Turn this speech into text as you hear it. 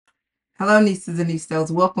Hello, nieces and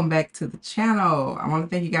niestas. Welcome back to the channel. I want to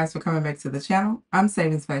thank you guys for coming back to the channel. I'm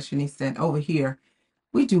SavingsFashionista, and over here,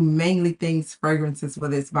 we do mainly things fragrances,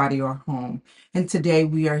 whether it's body or home. And today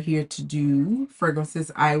we are here to do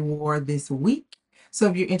fragrances I wore this week. So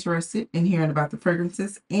if you're interested in hearing about the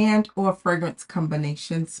fragrances and or fragrance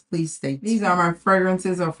combinations, please stay tuned. These are my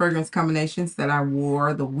fragrances or fragrance combinations that I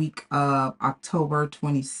wore the week of October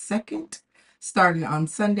 22nd, starting on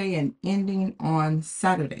Sunday and ending on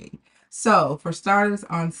Saturday. So for starters,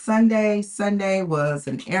 on Sunday was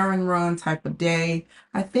an errand run type of day.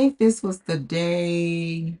 I think this was the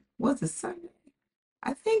day, was it Sunday?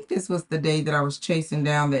 I think this was the day that I was chasing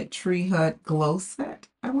down that Tree Hut glow set,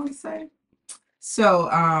 I want to say. So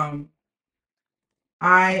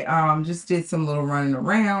I just did some little running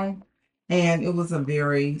around, and it was a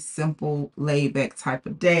very simple, laid back type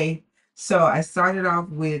of day. So I started off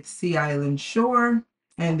with Sea Island Shore,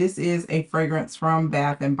 and this is a fragrance from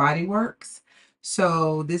Bath and Body Works.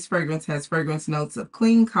 So this fragrance has fragrance notes of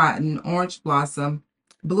clean cotton, orange blossom,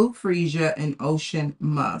 blue freesia, and ocean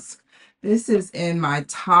musk. This is in my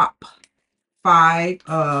top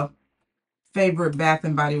 5 favorite Bath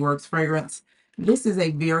and Body Works fragrance. This is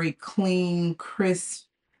a very clean, crisp,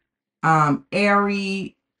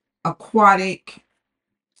 airy, aquatic,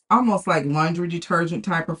 almost like laundry detergent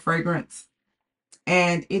type of fragrance.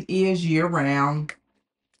 And it is year round.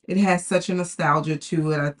 It has such a nostalgia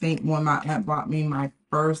to it. I think when my aunt bought me my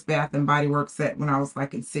first Bath and Body Works set when I was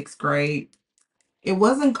like in 6th grade, it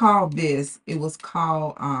wasn't called this. It wasn't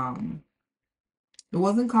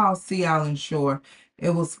called Sea Island Shore. It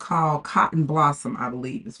was called Cotton Blossom, I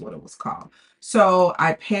believe is what it was called. So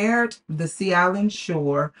I paired the Sea Island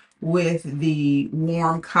Shore with the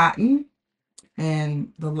warm cotton,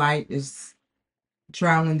 and the light is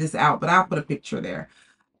drowning this out, but I'll put a picture there.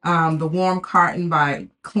 The warm cotton by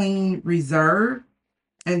Clean Reserve,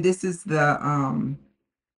 and this is the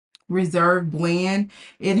Reserve blend.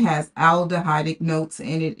 It has aldehydic notes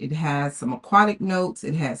in it. It has some aquatic notes.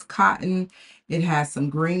 It has cotton. It has some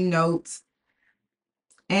green notes,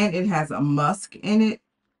 and it has a musk in it.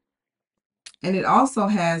 And it also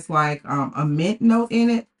has like a mint note in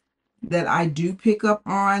it that I do pick up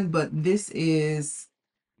on, but this is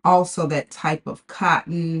also that type of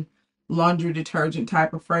cotton laundry detergent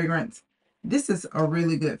type of fragrance. This is a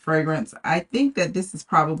really good fragrance. I think that this is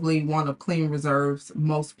probably one of Clean Reserve's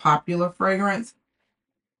most popular fragrance,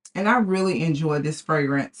 and I really enjoy this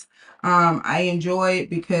fragrance. I enjoy it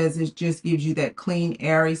because it just gives you that clean,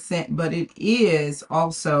 airy scent, but it is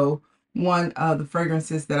also one of the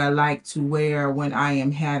fragrances that I like to wear when I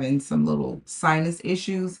am having some little sinus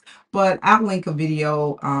issues. But I'll link a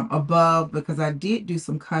video above, because I did do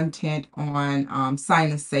some content on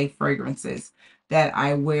sinus safe fragrances that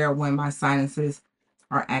I wear when my sinuses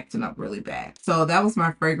are acting up really bad. So that was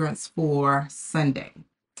my fragrance for Sunday.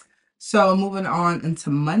 So moving on into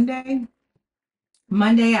Monday.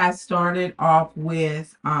 Monday, I started off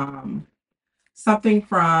with something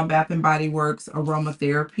from Bath and Body Works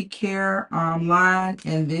Aromatherapy Care line,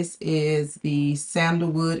 and this is the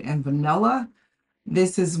Sandalwood and Vanilla.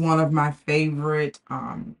 This is one of my favorite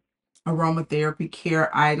aromatherapy care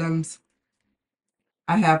items.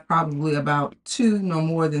 I have probably about 2, no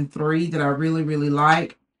more than 3 that I really, really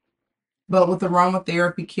like. But with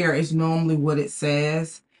aromatherapy care, it's normally what it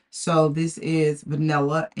says. So this is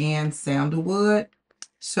vanilla and sandalwood.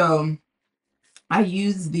 So I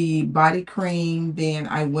used the body cream, then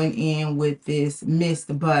I went in with this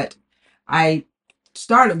mist, but I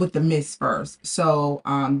started with the mist first. So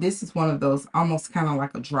this is one of those almost kind of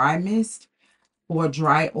like a dry mist or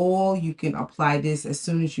dry oil. You can apply this as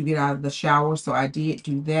soon as you get out of the shower. So I did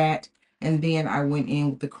do that. And then I went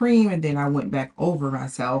in with the cream, and then I went back over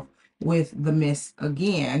myself with the mist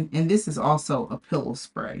again. And this is also a pillow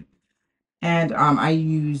spray. And I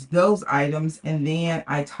used those items, and then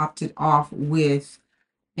I topped it off with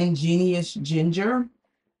Ingenious Ginger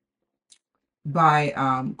by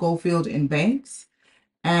Goldfield and Banks.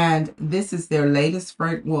 And this is their latest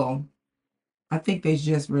fragrance. Well, I think they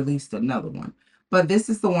just released another one, but this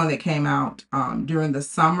is the one that came out during the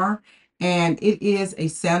summer, and it is a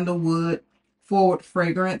sandalwood forward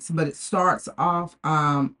fragrance, but it starts off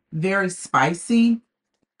very spicy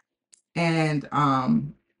and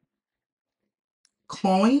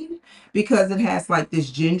cloying, because it has like this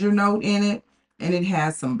ginger note in it, and it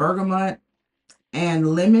has some bergamot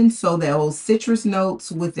and lemon. So those citrus notes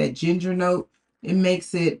with that ginger note, it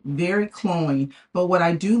makes it very cloying. But what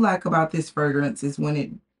I do like about this fragrance is when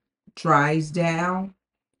it dries down,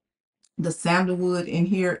 the sandalwood in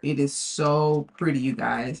here, it is so pretty, you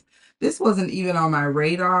guys. This wasn't even on my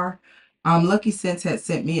radar Lucky Scents had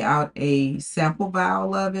sent me out a sample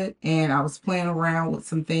vial of it, and I was playing around with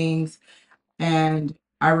some things, and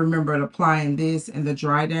I remembered applying this and the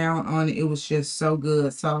dry down on it. It was just so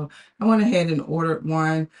good. So I went ahead and ordered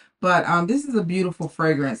one. But this is a beautiful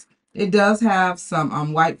fragrance. It does have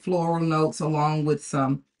some white floral notes along with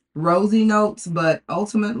some rosy notes, but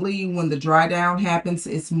ultimately when the dry down happens,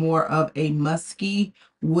 it's more of a musky,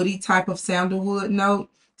 woody type of sandalwood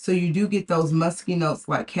note. So you do get those musky notes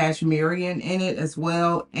like cashmerian in it as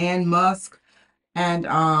well, and musk. And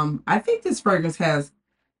I think this fragrance has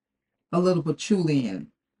a little patchouli in it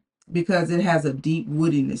because it has a deep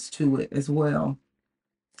woodiness to it as well.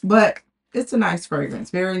 But it's a nice fragrance,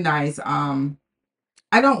 very nice.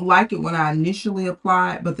 I don't like it when I initially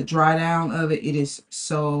apply it, but the dry down of it, it is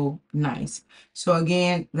so nice. So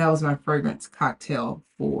again, that was my fragrance cocktail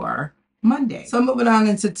for Monday. So moving on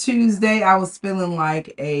into Tuesday, I was feeling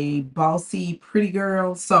like a bossy pretty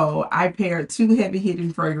girl. So I paired two heavy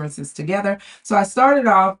hitting fragrances together. So I started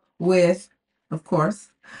off with, of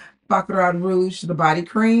course, Baccarat Rouge, the body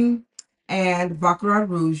cream. And Baccarat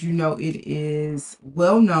Rouge, you know, it is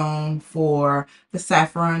well known for the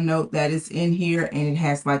saffron note that is in here, and it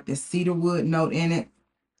has like the cedarwood note in it.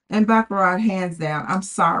 And Baccarat, hands down, I'm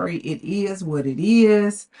sorry, it is what it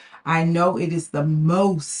is. I know it is the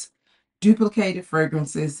most duplicated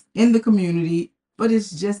fragrances in the community, but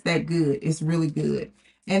it's just that good. It's really good.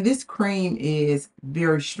 And this cream is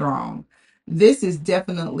very strong. This is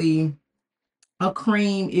definitely a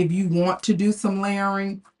cream. If you want to do some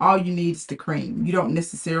layering, all you need is the cream. You don't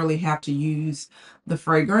necessarily have to use the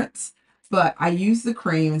fragrance, but I use the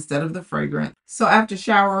cream instead of the fragrance. So after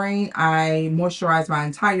showering, I moisturize my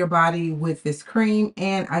entire body with this cream,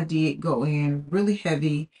 and I did go in really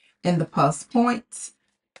heavy in the pulse points.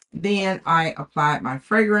 Then I applied my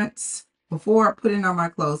fragrance before putting on my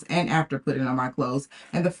clothes and after putting on my clothes.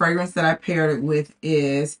 And the fragrance that I paired it with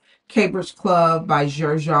is Cambridge Club by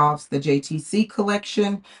Xerjoff's, the JTC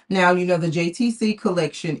collection. Now, you know, the JTC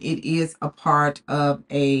collection, it is a part of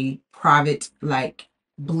a private like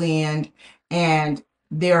blend, and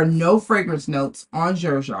there are no fragrance notes on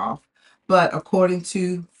Xerjoff, but according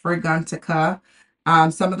to Fragrantica,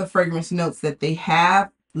 some of the fragrance notes that they have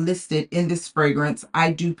listed in this fragrance,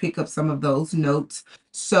 I do pick up some of those notes.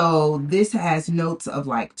 So this has notes of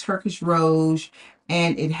like Turkish Rouge,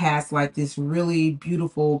 and it has like this really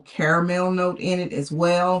beautiful caramel note in it as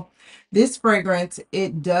well. This fragrance,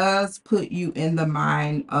 it does put you in the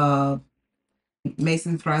mind of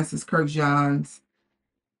Mason Francis Kurkdjian's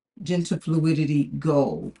Gentle Fluidity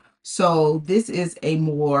Gold. So this is a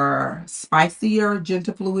more spicier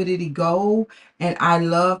Gentle Fluidity Gold, and I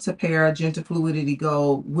love to pair Gentle Fluidity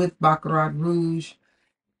Gold with Baccarat Rouge,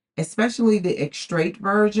 especially the extrait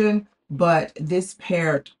version, but this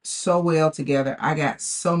paired so well together. I got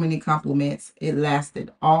so many compliments. It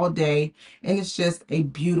lasted all day, and it's just a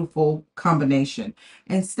beautiful combination.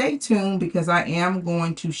 And stay tuned because I am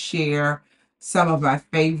going to share some of my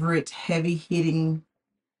favorite heavy hitting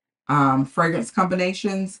fragrance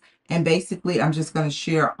combinations, and basically I'm just going to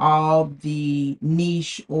share all the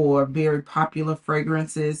niche or very popular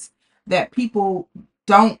fragrances that people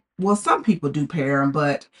don't, well, some people do pair them,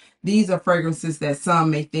 but these are fragrances that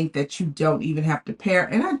some may think that you don't even have to pair,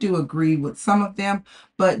 and I do agree with some of them,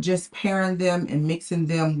 but just pairing them and mixing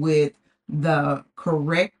them with the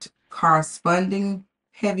correct corresponding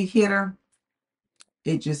heavy hitter,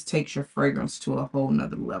 it just takes your fragrance to a whole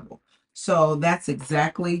nother level. So that's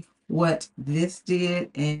exactly what this did,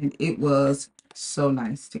 and it was so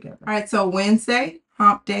nice together. All right, so Wednesday,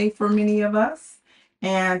 hump day for many of us.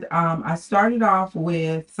 And I started off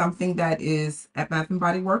with something that is at Bath &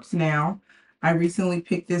 Body Works now. I recently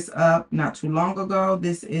picked this up not too long ago.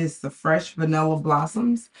 This is the Fresh Vanilla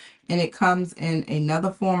Blossoms, and it comes in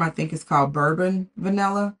another form. I think it's called Bourbon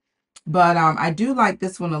Vanilla. But I do like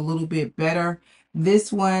this one a little bit better.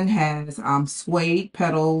 This one has suede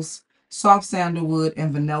petals, soft sandalwood,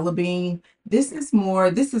 and vanilla bean. This is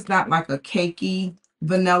not like a cakey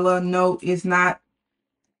vanilla note. It's not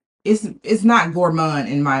gourmand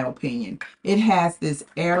in my opinion. It has this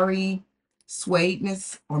airy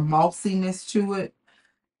suedeness or maltiness to it.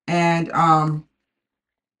 And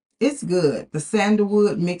it's good. The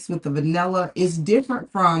sandalwood mixed with the vanilla is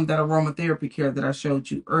different from that aromatherapy care that I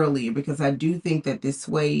showed you earlier, because I do think that this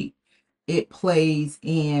suede, it plays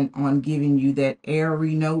in on giving you that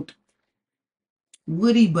airy note,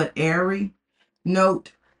 woody but airy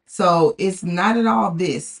note. So it's not at all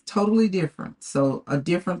this, totally different. So a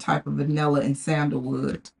different type of vanilla and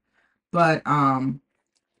sandalwood, but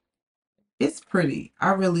it's pretty. I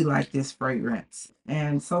really like this fragrance,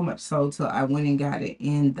 and so much so till I went and got it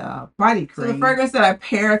in the body cream. So the fragrance that I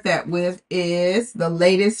paired that with is the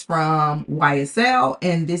latest from YSL,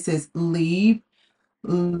 and this is Libre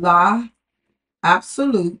La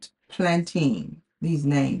Absolute Platine. These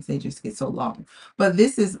names, they just get so long. But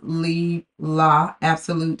this is Libre La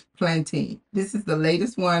Absolute Platine. This is the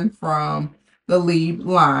latest one from the Libre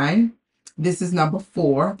line. This is number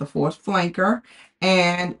 4, the fourth flanker.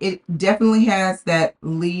 And it definitely has that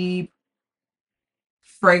Libre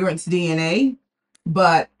fragrance DNA,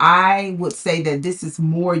 but I would say that this is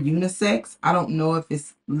more unisex. I don't know if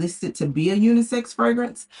it's listed to be a unisex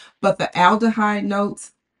fragrance, but the aldehyde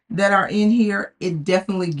notes that are in here, it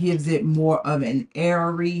definitely gives it more of an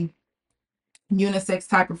airy unisex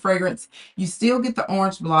type of fragrance. You still get the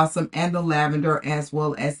orange blossom and the lavender as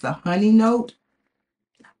well as the honey note,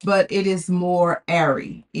 but it is more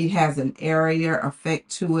airy. It has an airier effect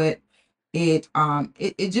to it. It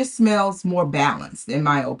just smells more balanced, in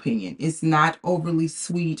my opinion. It's not overly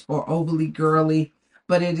sweet or overly girly,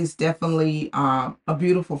 but it is definitely a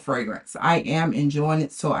beautiful fragrance. I am enjoying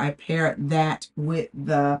it, so I paired that with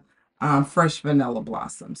the fresh vanilla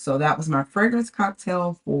blossom. So that was my fragrance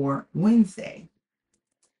cocktail for Wednesday.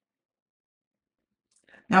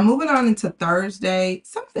 Now moving on into Thursday,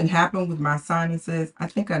 something happened with my sinuses. I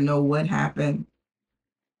think I know what happened.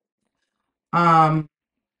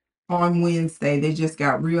 On Wednesday, they just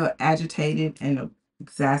got real agitated and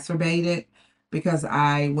exacerbated because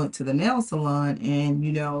I went to the nail salon,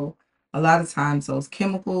 and a lot of times those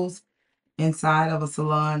chemicals inside of a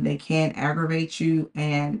salon, they can aggravate you.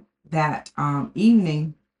 And that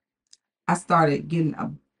evening, I started getting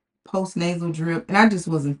a post-nasal drip, and I just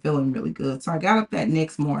wasn't feeling really good. So I got up that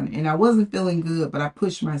next morning and I wasn't feeling good, but I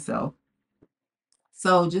pushed myself.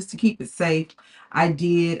 So just to keep it safe, I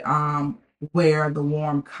did wear the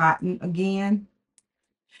warm cotton again.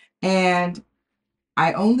 And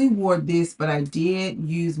I only wore this, but I did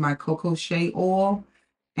use my Coco Shea oil.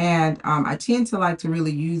 And I tend to like to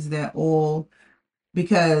really use that oil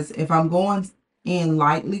because if I'm going in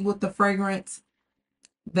lightly with the fragrance,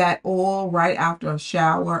 that oil right after a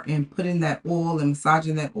shower and putting that oil and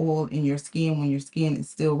massaging that oil in your skin when your skin is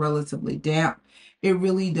still relatively damp, it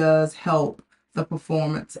really does help the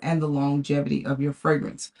performance and the longevity of your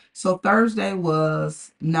fragrance. So Thursday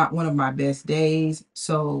was not one of my best days,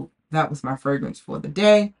 so that was my fragrance for the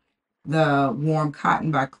day, the warm cotton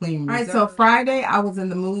by Clean Reserve. All right, so Friday I was in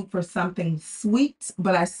the mood for something sweet,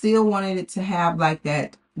 but I still wanted it to have like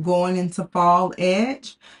that going into fall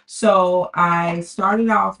edge. So I started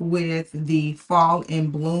off with the Fall in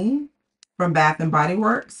Bloom from Bath and Body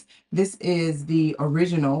Works. This is the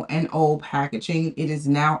original and old packaging. It is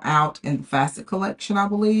now out in the Facet collection, I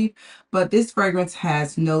believe. But this fragrance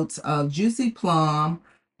has notes of juicy plum,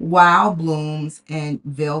 wild blooms, and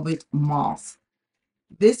velvet moss.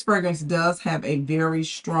 This fragrance does have a very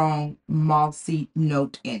strong mossy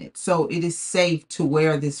note in it. So it is safe to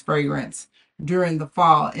wear this fragrance during the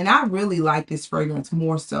fall. And I really like this fragrance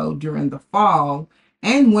more so during the fall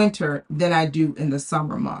and winter than I do in the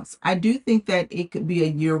summer months. I do think that it could be a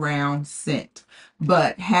year-round scent,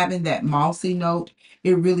 but having that mossy note,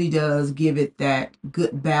 it really does give it that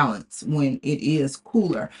good balance when it is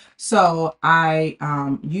cooler. So I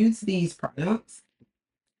use these products.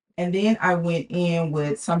 And then I went in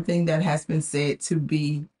with something that has been said to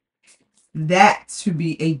be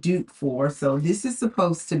a dupe for. So this is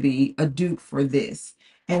supposed to be a dupe for this.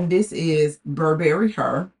 And this is Burberry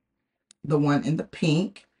Her. The one in the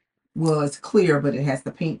pink was clear, but it has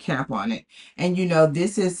the pink cap on it. And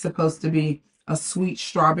this is supposed to be a sweet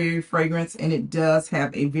strawberry fragrance, and it does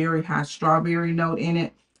have a very high strawberry note in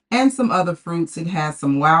it and some other fruits. It has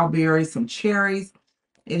some wild berries, some cherries.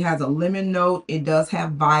 It has a lemon note. It does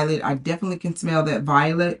have violet. I definitely can smell that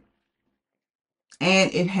violet.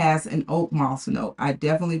 And it has an oak moss note. I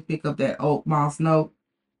definitely pick up that oak moss note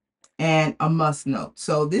and a musk note.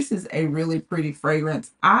 So this is a really pretty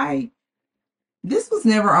fragrance. This was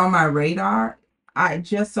never on my radar. I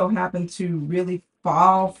just so happened to really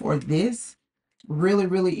fall for this. Really,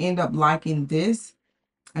 really end up liking this.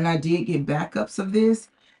 And I did get backups of this.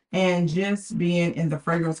 And just being in the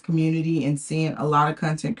fragrance community and seeing a lot of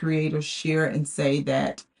content creators share and say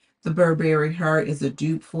that the Burberry Her is a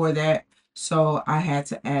dupe for that. So I had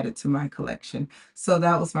to add it to my collection. So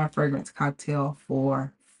that was my fragrance cocktail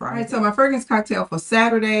for Friday. All right, so my fragrance cocktail for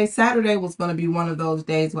Saturday. Saturday was going to be one of those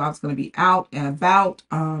days where I was going to be out and about,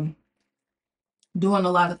 doing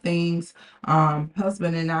a lot of things,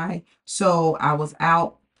 husband and I. So I was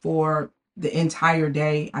out for the entire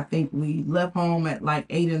day. I think we left home at like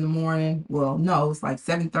 8 in the morning. Well, no, it was like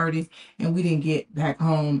 7:30, and we didn't get back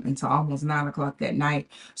home until almost 9 o'clock that night.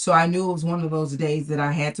 So I knew it was one of those days that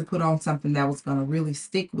I had to put on something that was going to really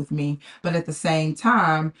stick with me. But at the same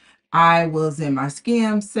time, I was in my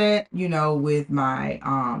skim set, you know, with my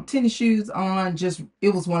tennis shoes on. Just,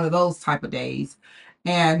 it was one of those type of days.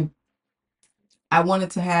 And I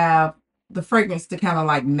wanted to have the fragrance to kind of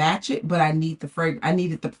like match it, but I needed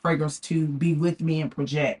the fragrance to be with me and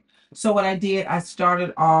project. So what I did, I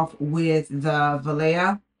started off with the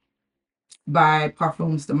Valaya by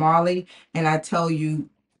Parfums de Marly, and I tell you,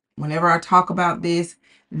 whenever I talk about this,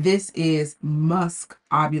 this is musk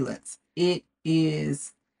opulence. It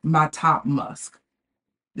is my top musk.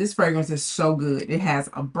 This fragrance is so good. It has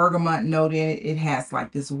a bergamot note in it. It has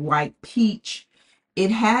like this white peach.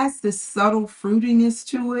 It has this subtle fruitiness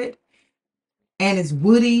to it, and it's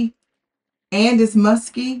woody and it's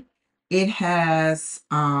musky. It has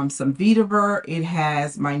some vetiver. It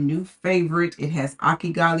has my new favorite. It has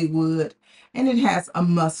akigali wood, and it has a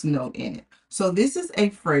musk note in it. So this is a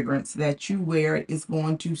fragrance that you wear, is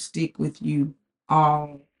going to stick with you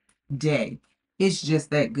all day. It's just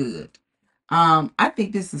that good. I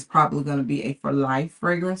think this is probably going to be a for life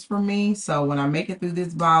fragrance for me. So when I make it through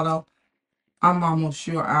this bottle, I'm almost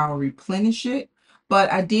sure I'll replenish it.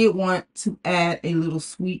 But I did want to add a little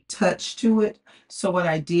sweet touch to it. So what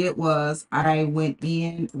I did was I went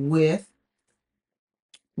in with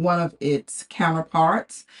one of its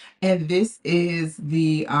counterparts, and this is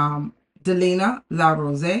the Delina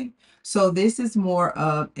LaRosee. So this is more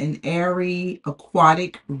of an airy,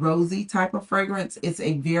 aquatic, rosy type of fragrance. It's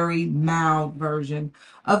a very mild version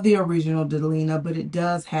of the original Delina, but it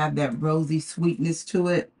does have that rosy sweetness to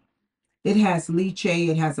it. It has lychee,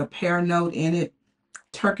 it has a pear note in it,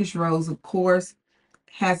 Turkish rose, of course,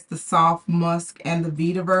 has the soft musk and the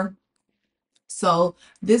vetiver. So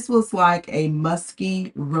this was like a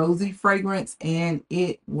musky, rosy fragrance, and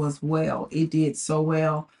it was well. It did so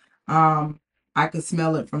well. I could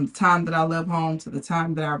smell it from the time that I left home to the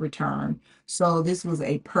time that I returned. So this was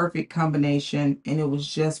a perfect combination, and it was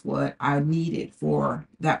just what I needed for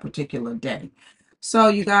that particular day. So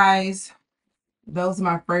you guys, those are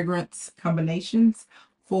my fragrance combinations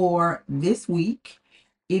for this week.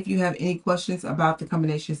 If you have any questions about the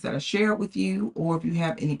combinations that I shared with you, or if you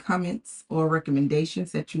have any comments or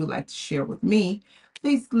recommendations that you would like to share with me,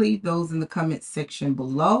 please leave those in the comments section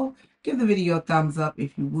below. Give the video a thumbs up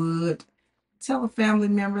if you would. Tell a family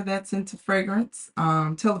member that's into fragrance.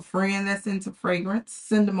 Tell a friend that's into fragrance.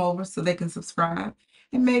 Send them over so they can subscribe.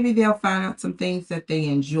 And maybe they'll find out some things that they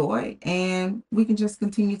enjoy, and we can just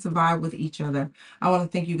continue to vibe with each other. I want to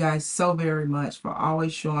thank you guys so very much for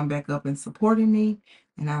always showing back up and supporting me.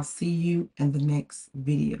 And I'll see you in the next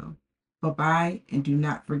video. Bye-bye. And do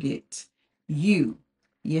not forget, you,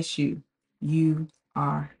 yes, you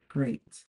are great.